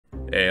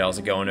Hey, how's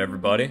it going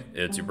everybody?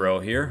 It's your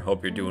bro here,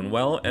 hope you're doing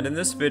well, and in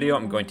this video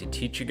I'm going to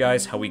teach you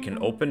guys how we can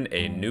open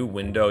a new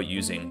window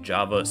using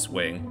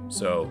java.swing,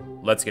 so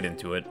let's get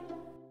into it.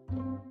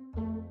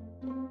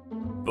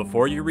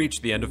 Before you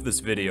reach the end of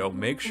this video,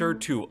 make sure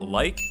to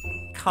like,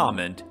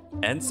 comment,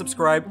 and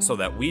subscribe so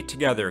that we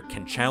together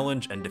can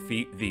challenge and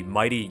defeat the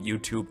mighty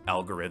YouTube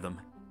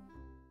algorithm.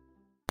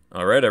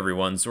 Alright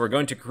everyone, so we're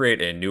going to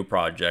create a new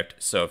project,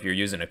 so if you're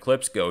using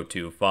Eclipse, go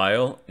to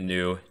File,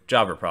 New,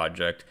 Java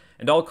Project,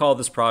 and I'll call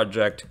this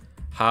project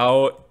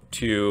How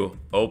to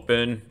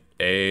Open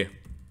a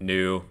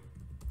New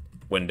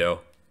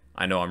Window.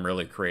 I know I'm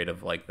really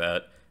creative like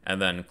that. And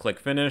then click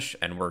Finish,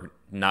 and we're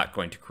not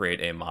going to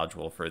create a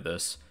module for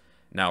this.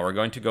 Now we're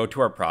going to go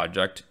to our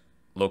project,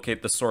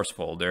 locate the source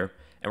folder,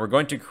 and we're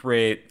going to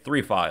create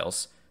 3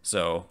 files.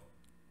 So,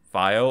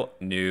 File,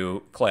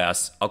 New,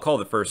 Class, I'll call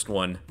the first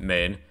one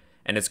Main,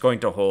 and it's going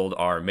to hold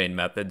our main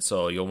method,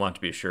 so you'll want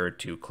to be sure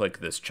to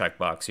click this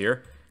checkbox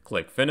here.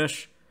 Click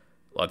Finish.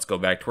 Let's go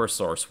back to our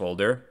source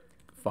folder,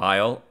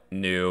 File,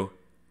 New,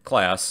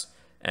 Class,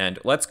 and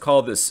let's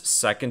call this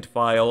second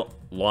file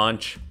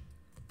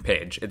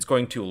LaunchPage. It's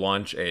going to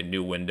launch a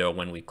new window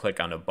when we click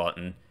on a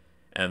button,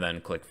 and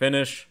then click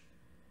Finish,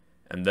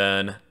 and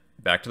then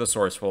back to the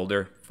source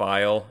folder,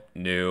 File,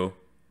 New,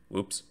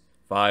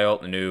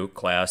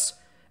 Class,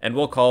 and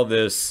we'll call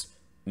this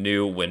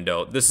New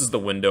Window. This is the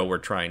window we're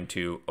trying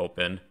to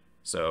open,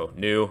 so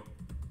New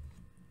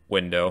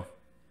Window,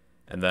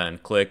 and then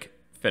click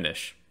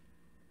Finish.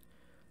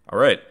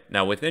 Alright,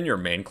 now within your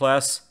main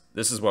class,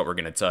 this is what we're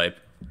going to type.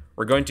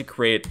 We're going to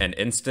create an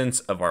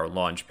instance of our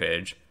launch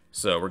page.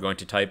 So we're going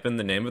to type in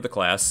the name of the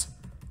class,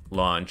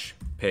 launch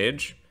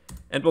page,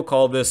 and we'll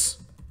call this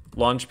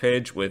launch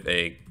page with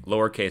a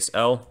lowercase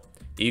l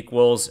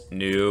equals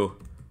new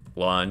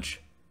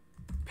launch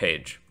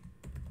page.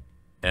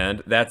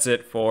 And that's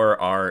it for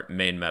our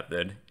main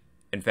method.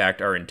 In fact,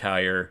 our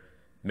entire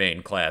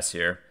main class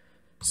here.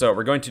 So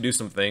we're going to do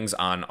some things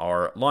on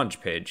our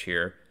launch page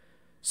here.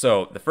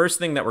 So the first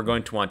thing that we're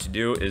going to want to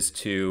do is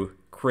to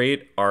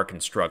create our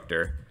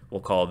constructor.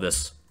 We'll call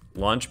this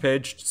launch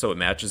page so it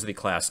matches the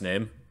class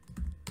name.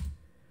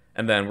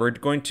 And then we're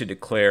going to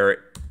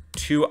declare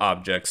 2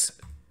 objects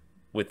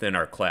within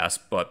our class,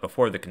 but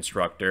before the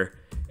constructor,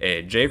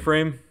 a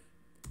JFrame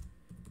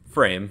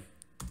frame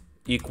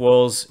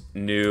equals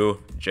new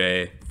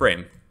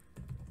JFrame.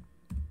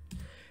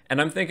 And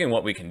I'm thinking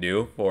what we can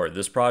do for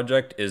this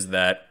project is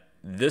that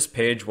this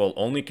page will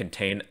only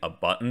contain a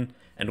button,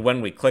 and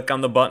when we click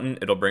on the button,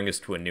 it'll bring us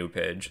to a new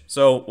page.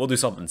 So we'll do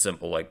something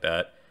simple like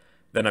that.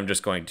 Then I'm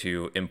just going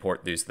to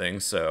import these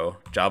things, so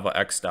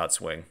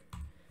javax.swing.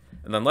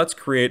 And then let's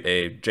create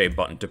a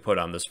JButton to put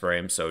on this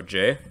frame. So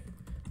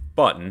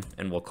JButton,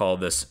 and we'll call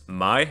this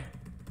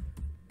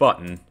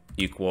myButton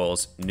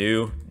equals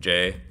new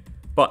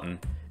JButton.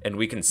 And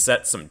we can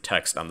set some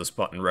text on this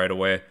button right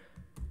away.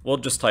 We'll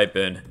just type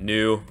in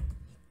new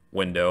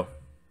window.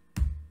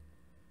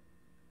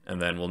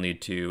 And then we'll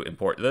need to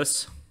import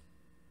this.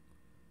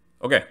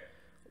 Okay,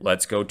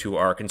 let's go to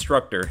our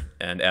constructor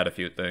and add a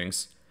few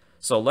things.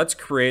 So let's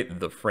create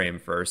the frame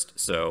first.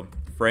 So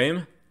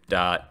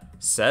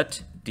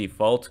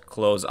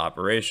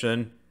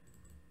frame.setDefaultCloseOperation.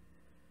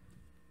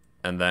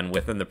 And then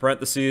within the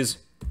parentheses,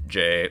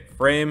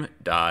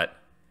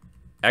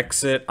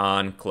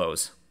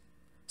 JFrame.exitOnClose.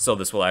 So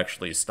this will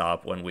actually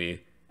stop when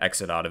we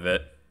exit out of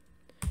it.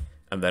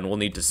 And then we'll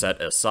need to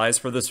set a size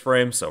for this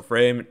frame. So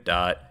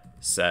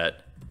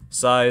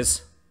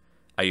frame.setSize.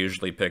 I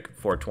usually pick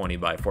 420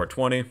 by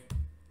 420.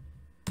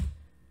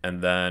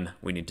 And then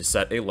we need to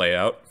set a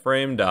layout,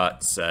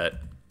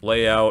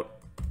 frame.setLayout.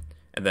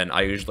 And then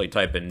I usually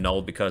type in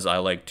null because I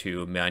like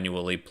to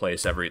manually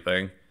place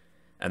everything.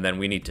 And then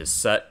we need to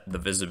set the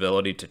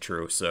visibility to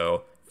true.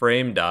 So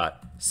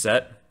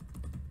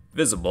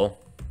frame.setVisible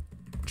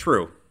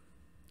true.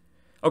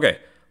 Okay,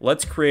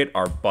 let's create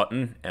our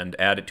button and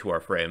add it to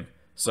our frame.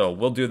 So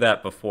we'll do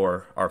that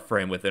before our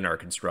frame within our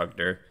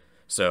constructor.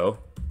 So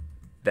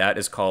that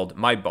is called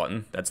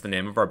myButton. That's the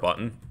name of our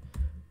button.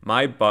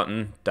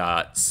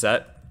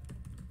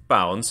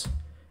 myButton.setBounds.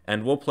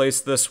 And we'll place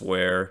this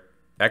where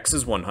x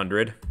is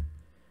 100.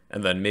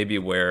 And then maybe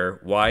where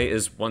y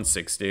is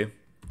 160.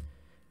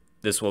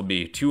 This will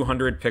be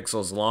 200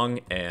 pixels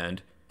long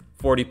and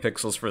 40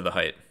 pixels for the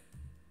height.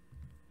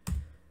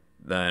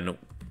 Then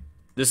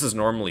this is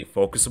normally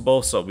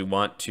focusable, so we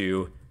want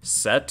to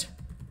set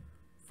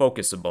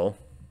focusable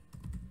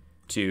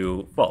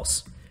to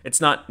false. It's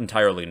not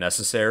entirely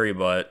necessary,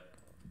 but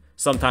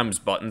sometimes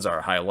buttons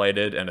are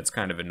highlighted and it's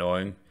kind of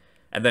annoying.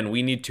 And then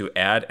we need to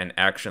add an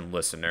action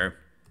listener.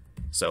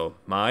 So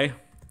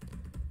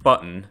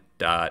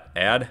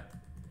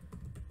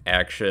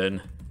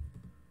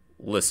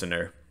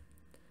myButton.addActionListener.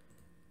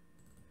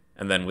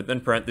 And then within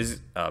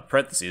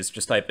parentheses,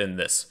 just type in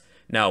this.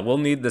 Now we'll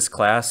need this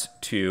class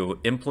to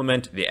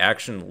implement the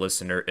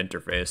ActionListener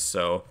interface.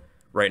 So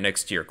right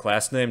next to your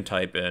class name,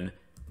 type in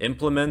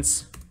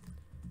implements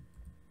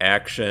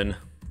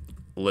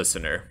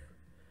ActionListener.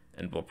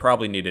 And we'll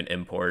probably need an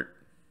import.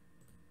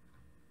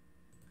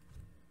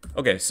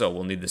 Okay, so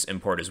we'll need this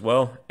import as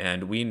well,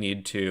 and we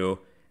need to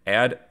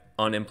add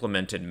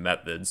unimplemented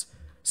methods.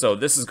 So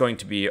this is going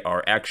to be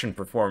our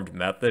actionPerformed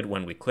method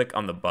when we click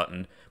on the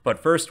button, but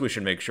first we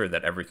should make sure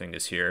that everything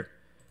is here.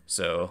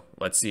 So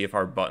let's see if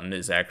our button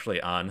is actually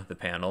on the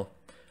panel.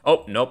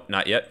 Oh, nope,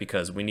 not yet,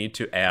 because we need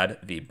to add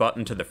the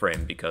button to the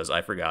frame, because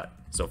I forgot.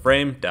 So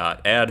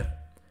frame.add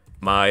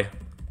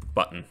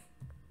myButton.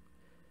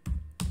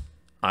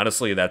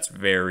 Honestly, that's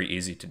very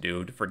easy to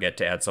do, to forget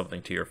to add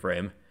something to your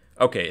frame.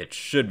 Okay, it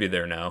should be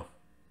there now.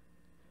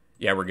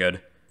 Yeah, we're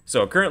good.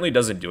 So it currently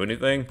doesn't do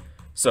anything.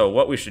 So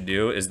what we should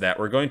do is that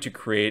we're going to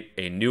create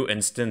a new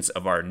instance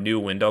of our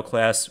NewWindow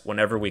class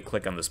whenever we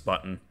click on this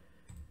button.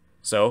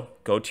 So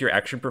go to your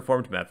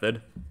actionPerformed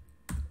method.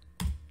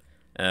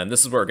 And this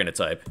is where we're going to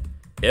type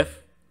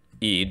if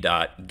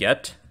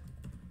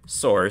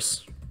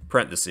e.getSource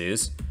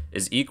parentheses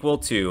is equal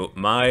to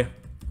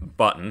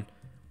myButton,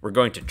 we're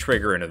going to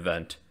trigger an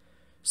event.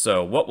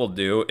 So what we'll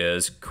do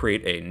is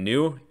create a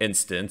new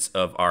instance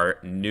of our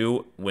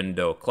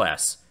NewWindow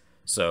class.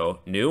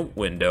 So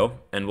NewWindow,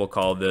 and we'll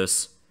call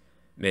this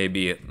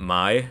maybe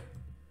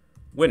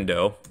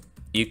myWindow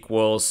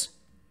equals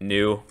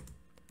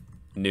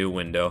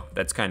NewWindow.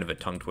 That's kind of a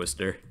tongue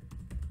twister.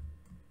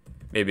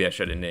 Maybe I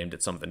should have named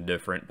it something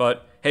different,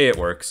 but hey, it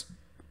works.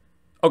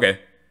 Okay,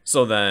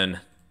 so then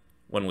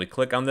when we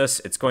click on this,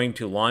 it's going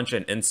to launch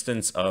an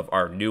instance of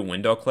our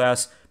NewWindow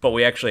class, but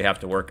we actually have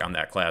to work on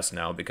that class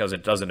now because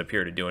it doesn't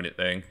appear to do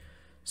anything.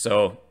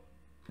 So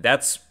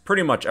that's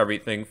pretty much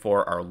everything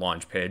for our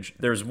launch page.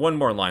 There's one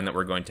more line that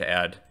we're going to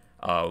add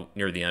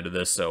near the end of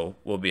this, so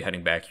we'll be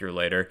heading back here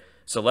later.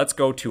 So let's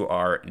go to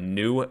our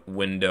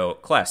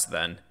NewWindow class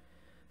then.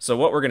 So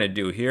what we're going to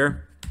do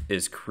here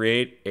is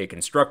create a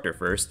constructor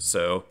first.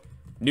 So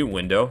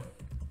NewWindow,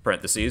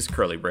 parentheses,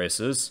 curly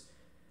braces.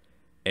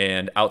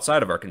 And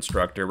outside of our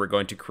constructor, we're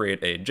going to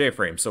create a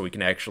JFrame so we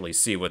can actually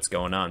see what's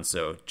going on.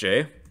 So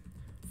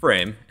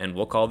JFrame, and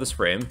we'll call this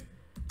frame,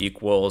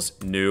 equals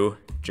new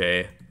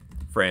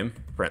JFrame,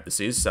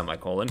 parentheses,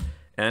 semicolon.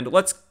 And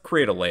let's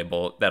create a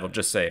label that'll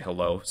just say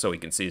hello so we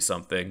can see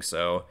something.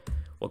 So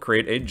we'll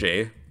create a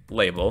J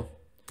label,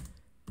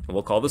 and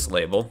we'll call this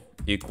label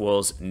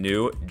equals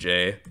new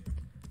J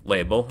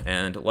label.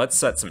 And let's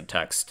set some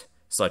text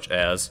such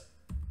as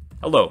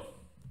hello.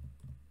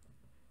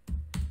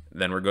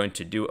 Then we're going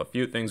to do a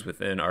few things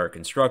within our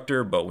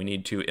constructor, but we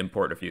need to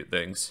import a few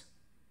things.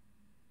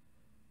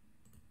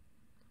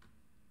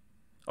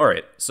 All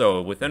right,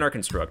 so within our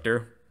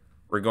constructor,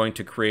 we're going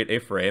to create a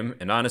frame,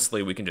 and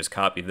honestly, we can just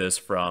copy this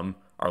from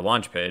our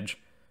launch page.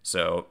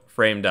 So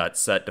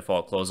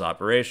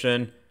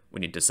frame.setDefaultCloseOperation, we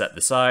need to set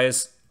the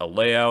size, a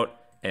layout,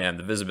 and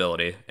the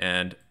visibility.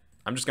 And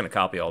I'm just going to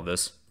copy all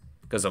this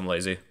because I'm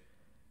lazy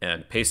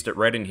and paste it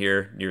right in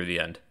here near the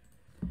end.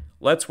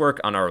 Let's work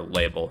on our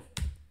label.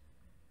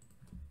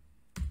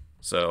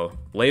 So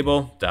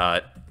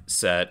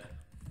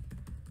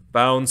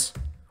label.setBounds,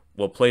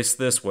 we'll place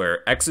this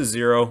where x is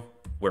 0,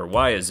 where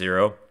y is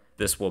 0.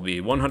 This will be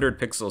 100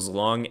 pixels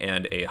long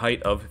and a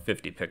height of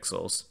 50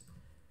 pixels.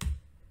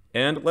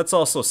 And let's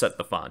also set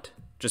the font,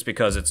 just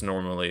because it's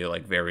normally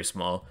like very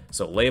small.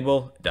 So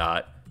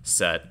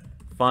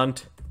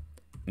label.setFont,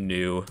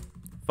 new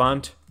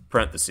font,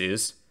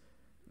 parentheses.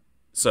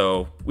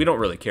 So we don't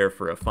really care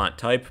for a font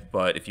type,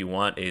 but if you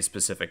want a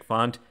specific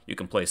font, you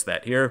can place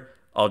that here.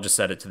 I'll just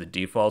set it to the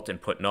default and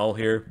put null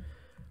here.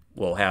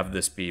 We'll have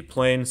this be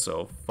plain,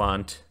 so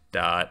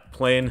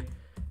font.plain,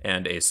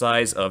 and a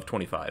size of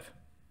 25.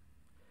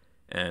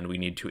 And we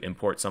need to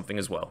import something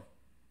as well.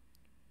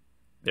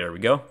 There we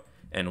go.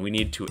 And we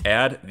need to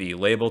add the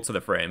label to the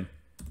frame.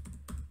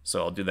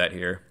 So I'll do that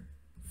here.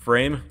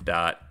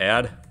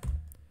 Frame.add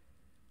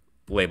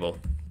label.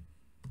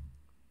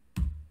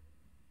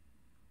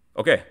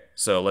 Okay,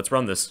 so let's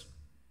run this.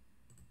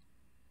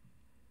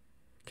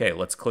 Okay,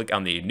 let's click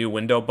on the new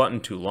window button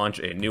to launch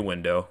a new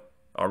window.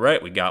 All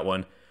right, we got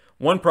one.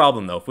 One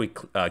problem though, if we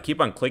keep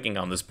on clicking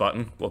on this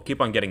button, we'll keep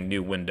on getting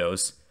new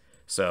windows.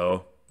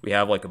 So we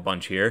have like a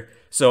bunch here.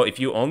 So if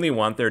you only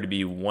want there to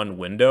be one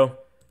window,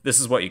 this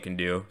is what you can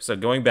do. So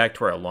going back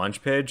to our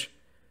launch page,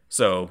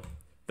 so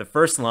the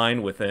first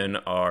line within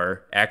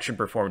our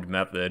actionPerformed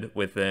method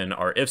within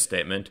our if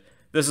statement,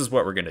 this is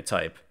what we're going to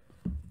type.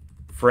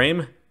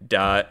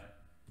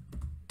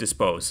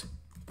 Frame.dispose,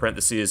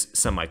 parentheses,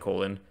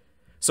 semicolon.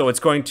 So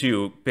it's going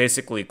to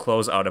basically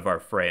close out of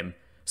our frame.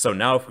 So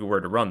now if we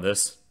were to run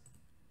this,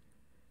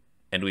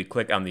 and we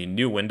click on the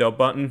new window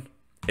button,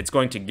 it's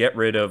going to get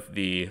rid of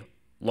the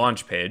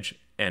launch page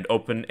and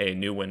open a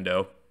new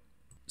window.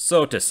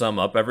 So to sum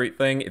up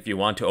everything, if you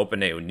want to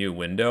open a new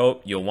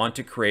window, you'll want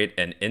to create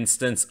an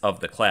instance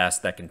of the class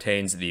that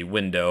contains the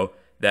window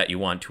that you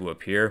want to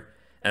appear.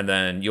 And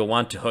then you'll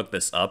want to hook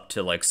this up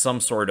to like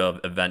some sort of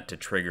event to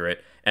trigger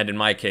it. And in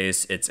my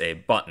case, it's a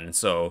button.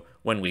 So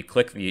when we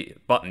click the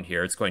button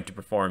here, it's going to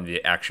perform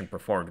the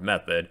actionPerformed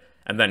method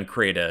and then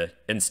create an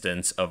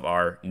instance of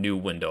our new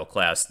window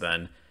class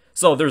then.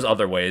 So there's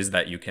other ways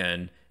that you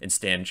can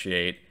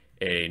instantiate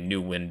a new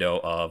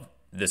window of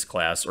this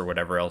class or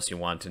whatever else you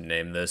want to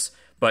name this.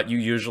 but you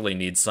usually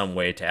need some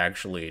way to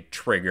actually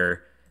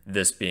trigger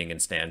this being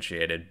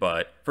instantiated.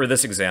 But for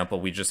this example,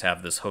 we just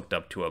have this hooked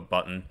up to a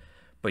button.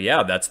 But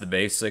yeah, that's the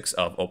basics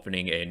of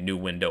opening a new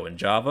window in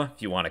Java.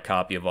 If you want a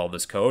copy of all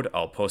this code,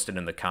 I'll post it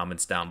in the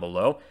comments down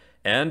below.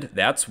 And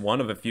that's one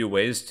of a few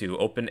ways to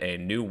open a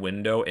new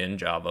window in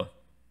Java.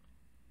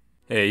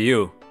 Hey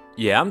you.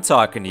 Yeah, I'm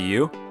talking to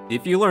you.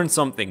 If you learned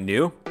something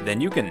new,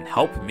 then you can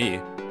help me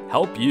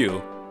help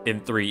you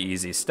in 3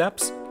 easy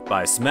steps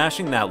by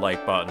smashing that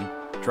like button,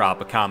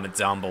 drop a comment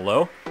down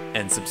below,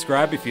 and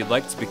subscribe if you'd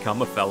like to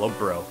become a fellow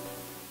bro.